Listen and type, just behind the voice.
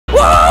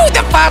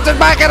fastest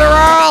bike in the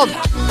world!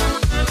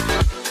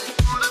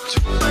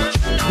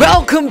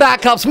 Welcome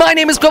back, Cops. My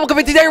name is Kwebbelkop,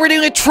 and today we're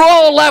doing a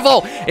troll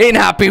level in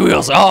Happy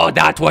Wheels. Oh,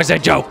 that was a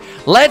joke.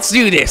 Let's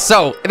do this.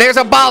 So, there's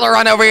a bottle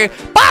run over here.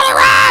 Bottle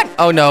run!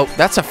 Oh, no.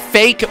 That's a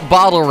fake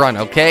bottle run,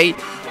 okay?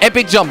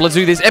 Epic jump. Let's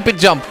do this. Epic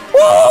jump.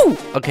 Woo!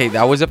 Okay,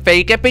 that was a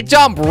fake epic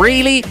jump.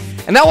 Really?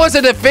 And that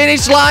wasn't the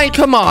finish line?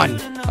 Come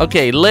on.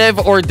 Okay, live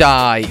or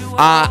die.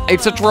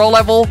 It's a troll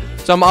level,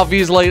 so I'm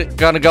obviously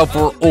gonna go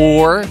for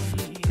or.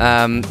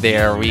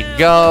 There we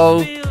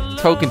go.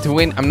 Token to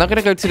win. I'm not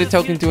gonna go to the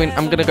token to win.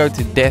 I'm gonna go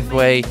to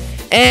Deathway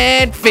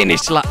and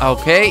finish line.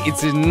 Okay,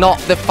 it's not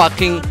the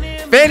fucking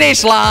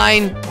finish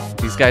line.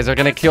 These guys are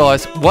gonna kill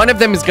us. One of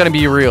them is gonna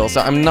be real,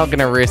 so I'm not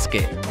gonna risk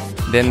it.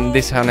 Then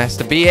this one has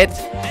to be it.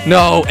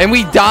 No, and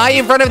we die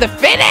in front of the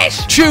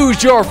finish.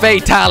 Choose your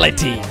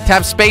fatality.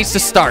 Tap space to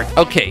start.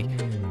 Okay,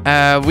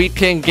 we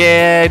can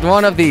get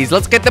one of these.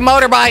 Let's get the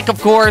motorbike,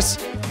 of course.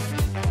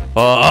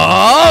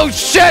 Oh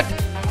shit!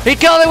 He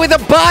killed it with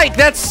a bike.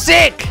 That's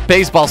sick.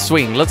 Baseball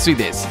swing. Let's do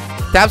this.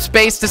 Tap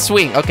space to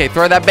swing. Okay,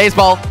 throw that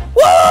baseball.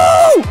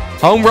 Woo!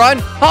 Home run.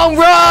 Home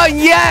run.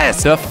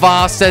 Yes. The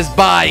fastest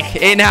bike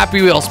in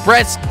Happy Wheels.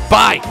 Press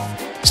bike.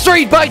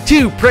 Street bike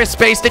 2. Press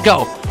space to go.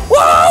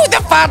 Woo!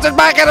 The fastest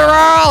bike in the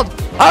world.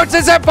 Oh, it's a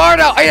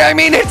Zamporno. I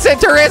mean, it's a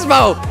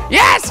Turismo.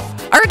 Yes.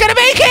 Are we going to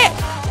make it?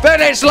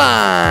 Finish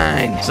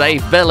line.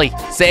 Save Billy.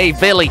 Save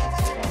Billy.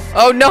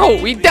 Oh, no.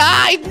 We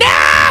died.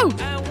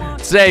 No.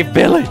 Save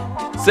Billy.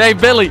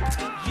 Save Billy.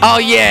 Oh,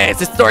 yes.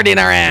 It's stored in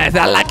our ass.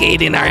 I like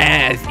it in our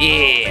ass.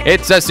 Yeah.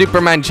 It's a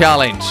Superman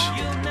challenge.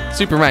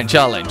 Superman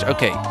challenge.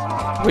 Okay.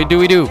 What do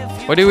we do?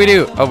 What do we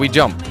do? Oh, we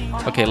jump.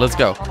 Okay, let's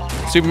go.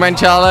 Superman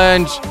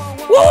challenge.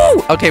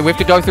 Woo! Okay, we have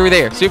to go through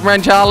there.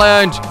 Superman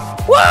challenge.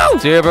 Woo!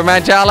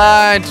 Superman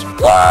challenge.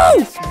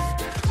 Woo!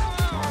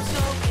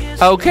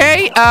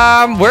 Okay,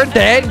 we're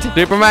dead.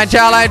 Superman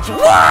challenge.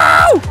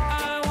 Woo!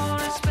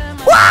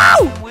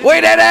 Woo! We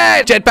did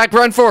it! Jetpack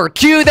run 4.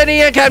 Cue the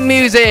neon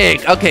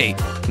music. Okay,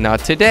 not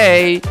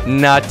today.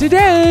 Not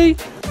today.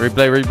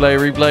 Replay,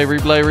 replay, replay,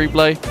 replay,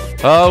 replay.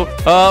 Oh,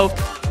 oh.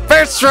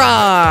 First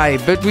try,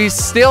 but we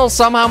still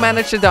somehow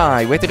managed to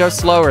die. We have to go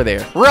slower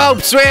there.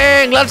 Rope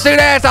swing. Let's do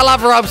this. I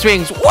love rope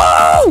swings.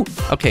 Woo!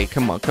 Okay,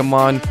 come on, come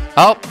on.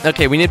 Oh,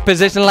 okay, we need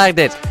position like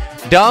this.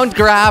 Don't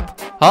grab.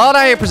 Hold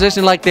on your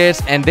position like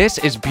this. And this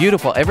is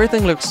beautiful.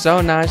 Everything looks so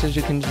nice, as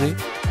you can see.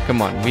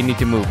 Come on, we need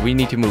to move. We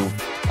need to move.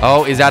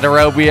 Oh, is that a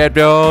rope we have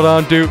to hold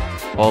on to?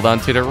 Hold on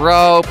to the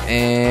rope.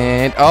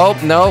 And, oh,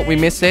 no, we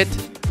missed it.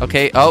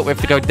 Okay, oh, we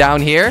have to go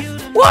down here.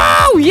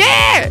 Whoa,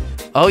 yeah!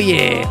 Oh,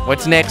 yeah.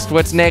 What's next?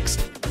 What's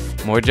next?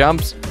 More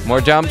jumps.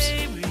 More jumps.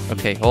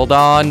 Okay, hold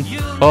on.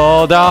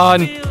 Hold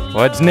on.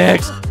 What's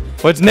next?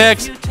 What's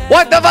next?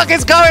 What the fuck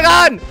is going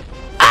on?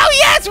 Oh,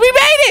 yes, we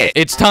made it!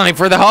 It's time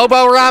for the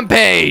Hobo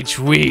Rampage.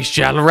 We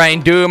shall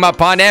rain doom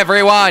upon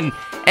everyone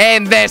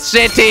in this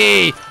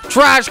city.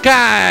 Trash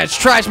cash.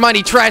 Trash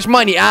money. Trash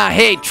money. I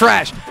hate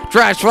trash.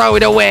 Trash, throw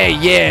it away.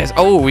 Yes.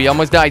 Oh, we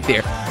almost died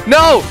there.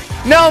 No.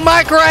 No,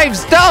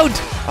 microwaves. Don't.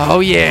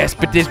 Oh, yes.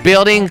 But this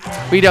building,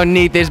 we don't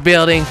need this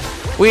building.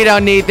 We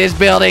don't need this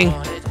building.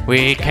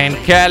 We can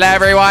kill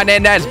everyone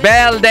in this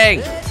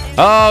building.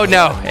 Oh,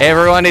 no.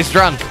 Everyone is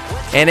drunk.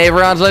 And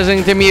everyone's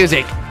listening to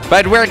music.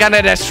 But we're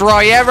gonna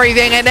destroy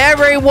everything and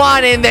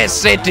everyone in this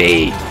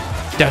city.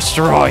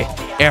 Destroy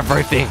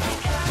everything.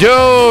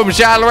 Doom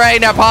shall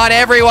reign upon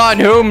everyone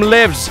whom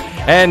lives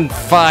and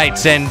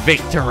fights in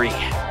victory.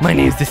 My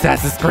name's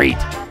Assassin's Creed.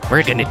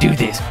 We're gonna do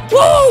this.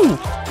 Woo!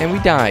 And we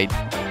died.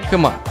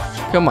 Come on.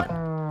 Come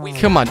on.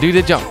 Come on. Do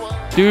the jump.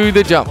 Do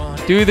the jump.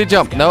 Do the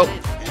jump. Nope.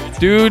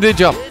 Do the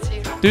jump.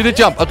 Do the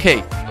jump.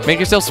 Okay. Make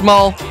yourself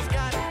small.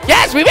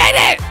 Yes, we made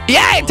it!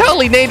 Yeah,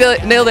 totally nailed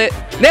it. Nailed it.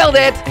 Nailed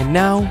it. And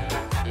now,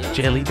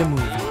 Jelly the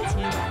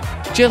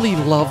movie. Jelly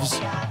loves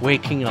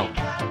waking up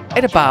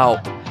at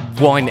about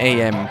 1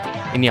 a.m.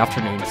 in the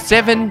afternoon.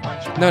 7?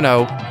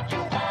 No.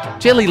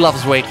 Jelly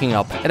loves waking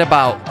up at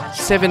about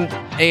 7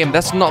 a.m.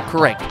 That's not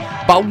correct.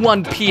 About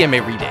 1 p.m.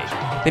 every day.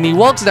 Then he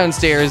walks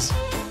downstairs,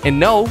 and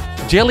no,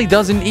 Jelly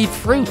doesn't eat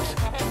fruit.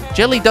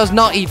 Jelly does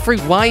not eat fruit.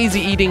 Why is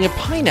he eating a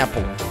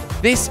pineapple?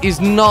 This is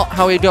not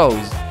how it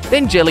goes.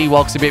 Then Jelly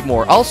walks a bit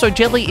more. Also,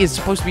 Jelly is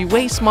supposed to be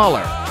way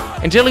smaller.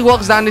 And Jelly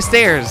walks down the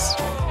stairs.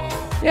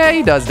 Yeah,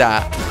 he does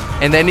that.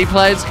 And then he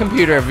plays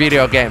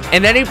video games.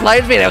 And then he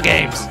plays video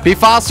games. Be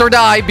fast or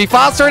die. Be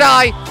fast or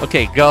die.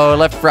 Okay, go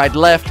left, right,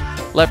 left.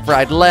 Left,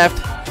 right,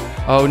 left.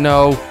 Oh,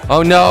 no.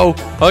 Oh, no.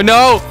 Oh,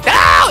 no.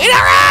 No, in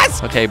our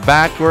ass. Okay,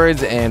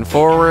 backwards and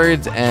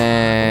forwards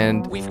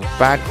and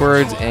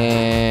backwards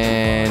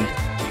and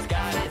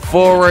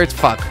forwards.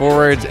 Fuck,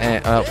 forwards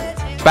and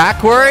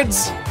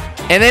backwards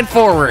and then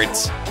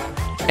forwards.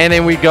 And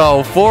then we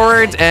go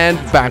forwards and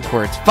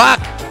backwards. Fuck.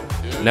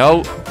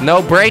 No,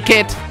 no, break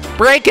it.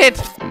 Break it.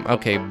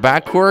 Okay,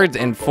 backwards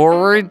and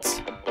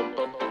forwards.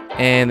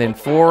 And then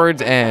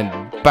forwards and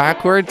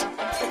backwards.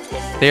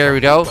 There we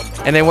go.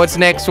 And then what's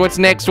next? What's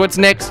next? What's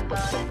next?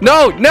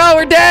 No, no,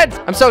 we're dead.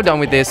 I'm so done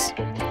with this.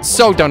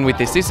 So done with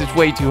this. This is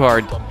way too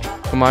hard.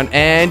 Come on,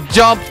 and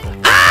jump.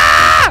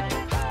 Ah!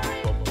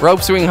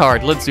 Rope swing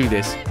hard. Let's do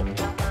this.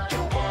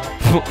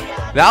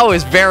 That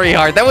was very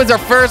hard. That was our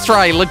first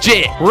try.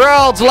 Legit.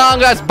 World's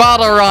longest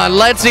bottle run.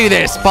 Let's do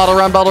this. Bottle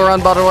run, bottle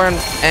run, bottle run.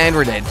 And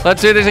we're dead.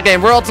 Let's do this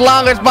again. World's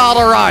longest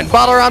bottle run.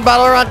 Bottle run,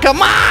 bottle run.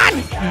 Come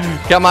on.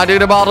 Come on, do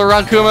the bottle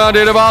run. Come on,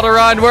 do the bottle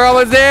run. We're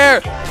almost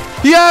there.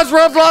 Yes,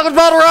 world's longest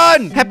bottle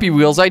run. Happy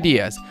Wheels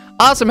ideas.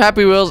 Awesome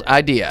Happy Wheels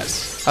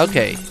ideas.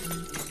 Okay.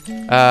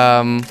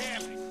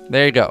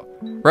 There you go.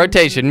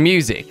 Rotation,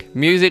 music.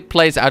 Music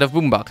plays out of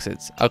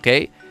boomboxes.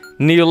 Okay.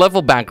 New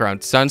level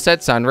background.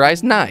 Sunset,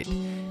 sunrise, night.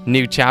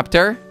 New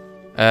chapter.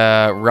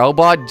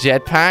 Robot,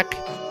 jetpack.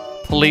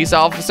 Police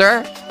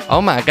officer.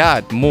 Oh my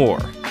god, more.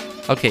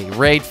 Okay,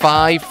 raid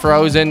 5,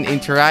 frozen,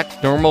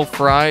 interact, normal,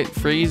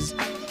 freeze,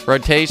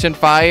 rotation,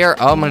 fire.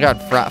 Oh my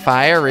god,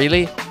 fire,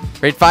 really?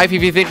 Raid 5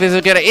 if you think this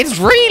is good. It's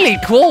really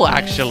cool,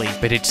 actually.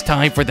 But it's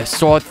time for the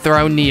sword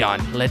throw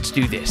neon. Let's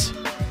do this.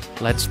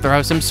 Let's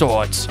throw some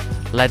swords.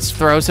 Let's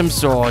throw some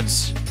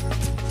swords.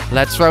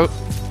 Let's throw...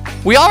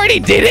 We already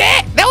did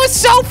it! That was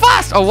so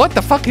fast! Oh, what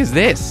the fuck is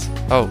this?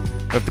 Oh,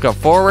 we have to go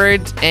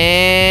forward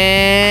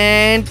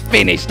and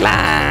finish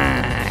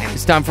line.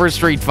 It's time for a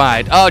street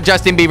fight. Oh,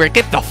 Justin Bieber,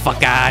 get the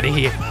fuck out of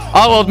here.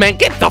 Oh, old man,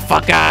 get the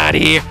fuck out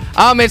of here.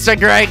 Oh, Mr.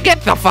 Gray,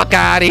 get the fuck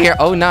out of here.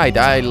 Oh, Knight,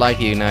 I like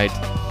you, Knight.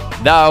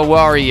 The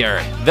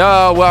warrior.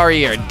 The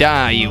warrior.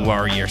 Die, you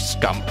warrior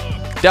scum.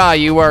 Die,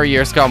 you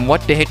warrior scum.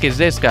 What the heck is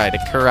this guy? The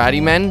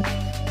karate man?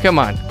 Come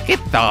on, get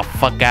the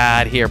fuck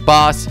out of here.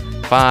 Boss,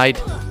 fight.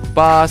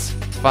 Boss,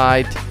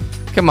 fight.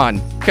 Come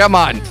on, come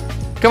on.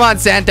 Come on,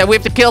 Santa. We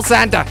have to kill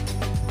Santa.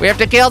 We have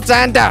to kill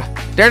Santa.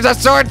 There's a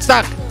sword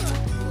stuck.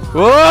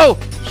 Whoa,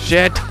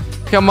 shit.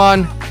 Come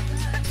on.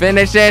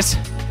 Finish this.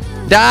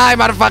 Die,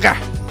 motherfucker.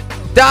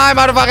 Die,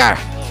 motherfucker.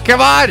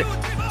 Come on.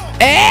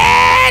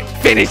 And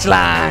finish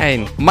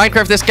line.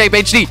 Minecraft Escape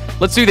HD.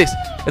 Let's do this.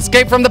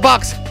 Escape from the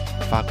box.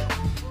 Fuck.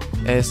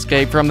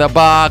 Escape from the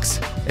box.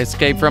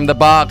 Escape from the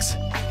box.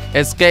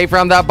 Escape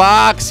from the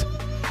box.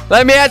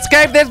 Let me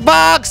escape this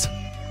box.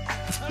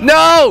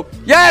 No.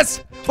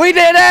 Yes. We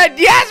did it.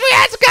 Yes, we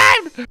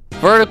escaped.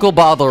 Vertical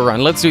bottle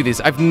run. Let's do this.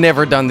 I've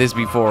never done this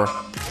before.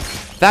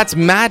 That's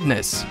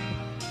madness.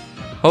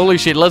 Holy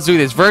shit. Let's do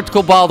this.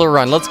 Vertical bottle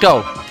run. Let's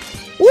go.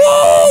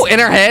 Woo.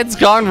 And our head's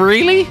gone.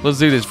 Really? Let's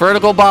do this.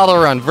 Vertical bottle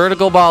run.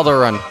 Vertical bottle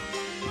run.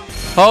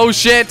 Oh,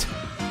 shit.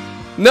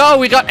 No,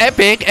 we got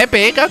epic.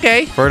 Epic.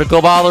 Okay.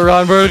 Vertical bottle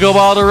run. Vertical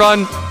bottle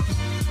run.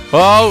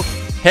 Oh.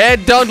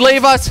 Head, don't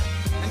leave us.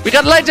 We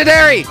got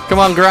legendary. Come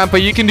on, Grandpa.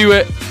 You can do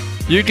it.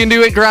 You can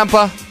do it,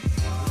 Grandpa.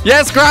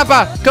 Yes,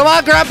 Grandpa. Come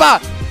on, Grandpa.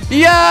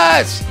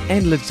 Yes.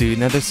 And let's do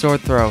another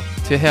sword throw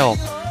to hell.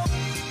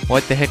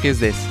 What the heck is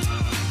this?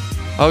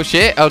 Oh,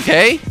 shit.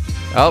 Okay.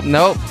 Oh,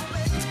 no.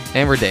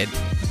 And we're dead.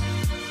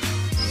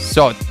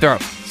 Sword throw.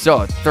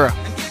 Sword throw.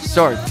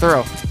 Sword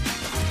throw.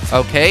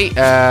 Okay.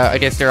 I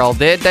guess they're all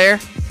dead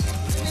there.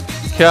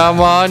 Come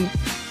on.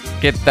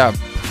 Get the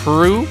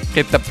Prue.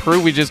 Get the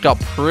Prue. We just got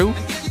Prue.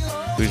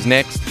 Who's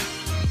next?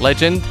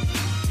 Legend.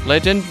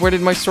 Legend. Where did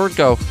my sword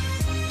go?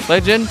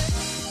 Legend.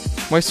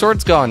 My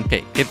sword's gone.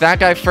 Okay. Get that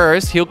guy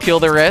first. He'll kill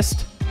the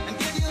rest.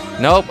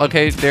 Nope.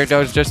 Okay. There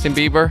goes Justin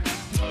Bieber.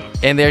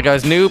 And there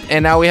goes Noob.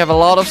 And now we have a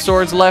lot of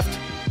swords left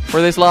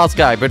for this last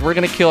guy. But we're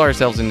going to kill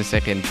ourselves in a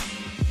second.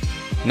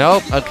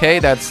 Nope. Okay.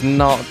 That's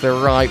not the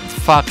right...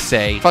 Fuck's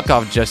sake. Fuck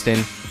off,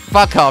 Justin.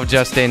 Fuck off,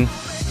 Justin.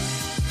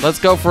 Let's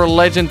go for a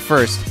legend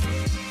first.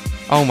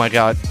 Oh my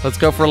god. Let's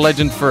go for a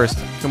legend first.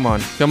 Come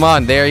on. Come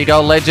on. There you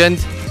go,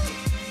 legend.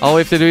 All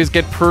we have to do is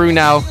get Prue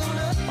now.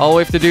 All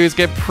we have to do is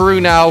get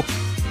Prue now.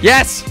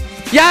 Yes!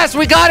 Yes,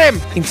 we got him!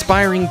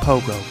 Inspiring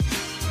Pogo.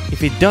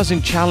 If it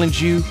doesn't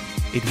challenge you,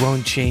 it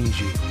won't change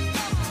you.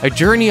 A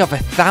journey of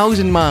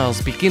 1,000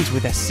 miles begins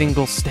with a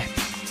single step.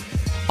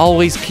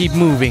 Always keep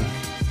moving.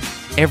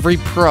 Every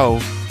pro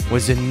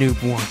was a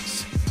noob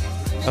once.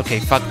 Okay,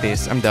 fuck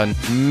this. I'm done.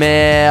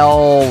 Milk?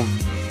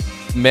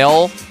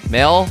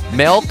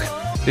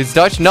 It's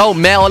Dutch? No,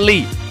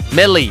 Melly.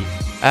 Melly.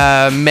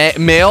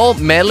 Melly.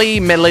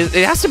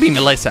 It has to be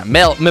Melissa.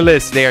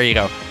 Melissa. There you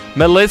go.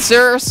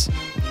 Melissu.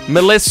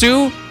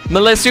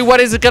 What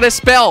is it gonna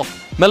spell?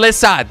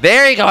 Melissa.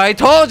 There you go. I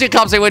told you,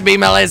 cops, it would be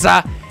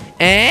Melissa.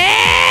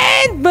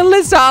 And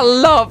Melissa,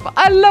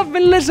 I love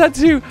Melissa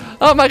too.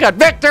 Oh my god,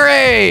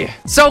 victory!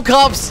 So,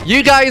 cops,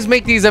 you guys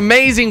make these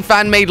amazing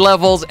fan-made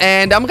levels,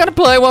 and I'm gonna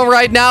play one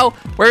right now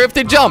where we have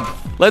to jump.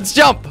 Let's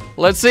jump.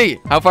 Let's see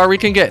how far we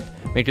can get.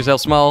 Make yourself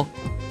small.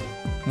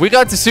 We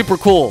got to super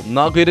cool.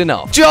 Not good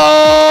enough.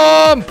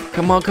 Jump!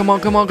 Come on.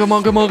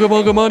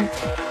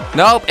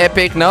 Nope,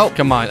 epic. Nope.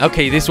 Come on.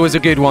 Okay, this was a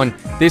good one.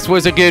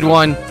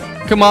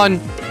 Come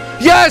on.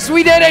 Yes,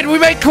 we did it. We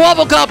made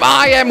Kwebbelkop.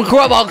 I am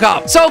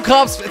Kwebbelkop. So,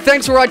 cops,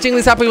 thanks for watching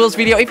this Happy Wheels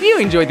video. If you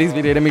enjoyed this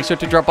video, then make sure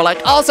to drop a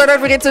like. Also,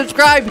 don't forget to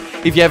subscribe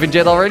if you haven't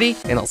enjoyed already.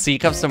 And I'll see you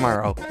cops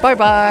tomorrow.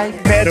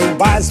 Bye-bye. Met a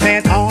wise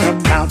man on a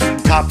mountain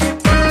top.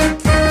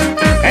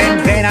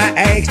 And then I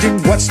asked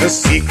him, what's the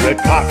secret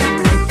pot?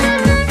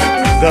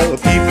 The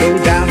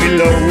people down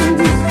below,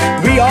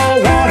 we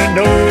all want to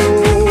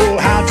know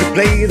how to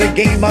play the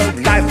game of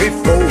life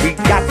before we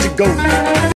got to go.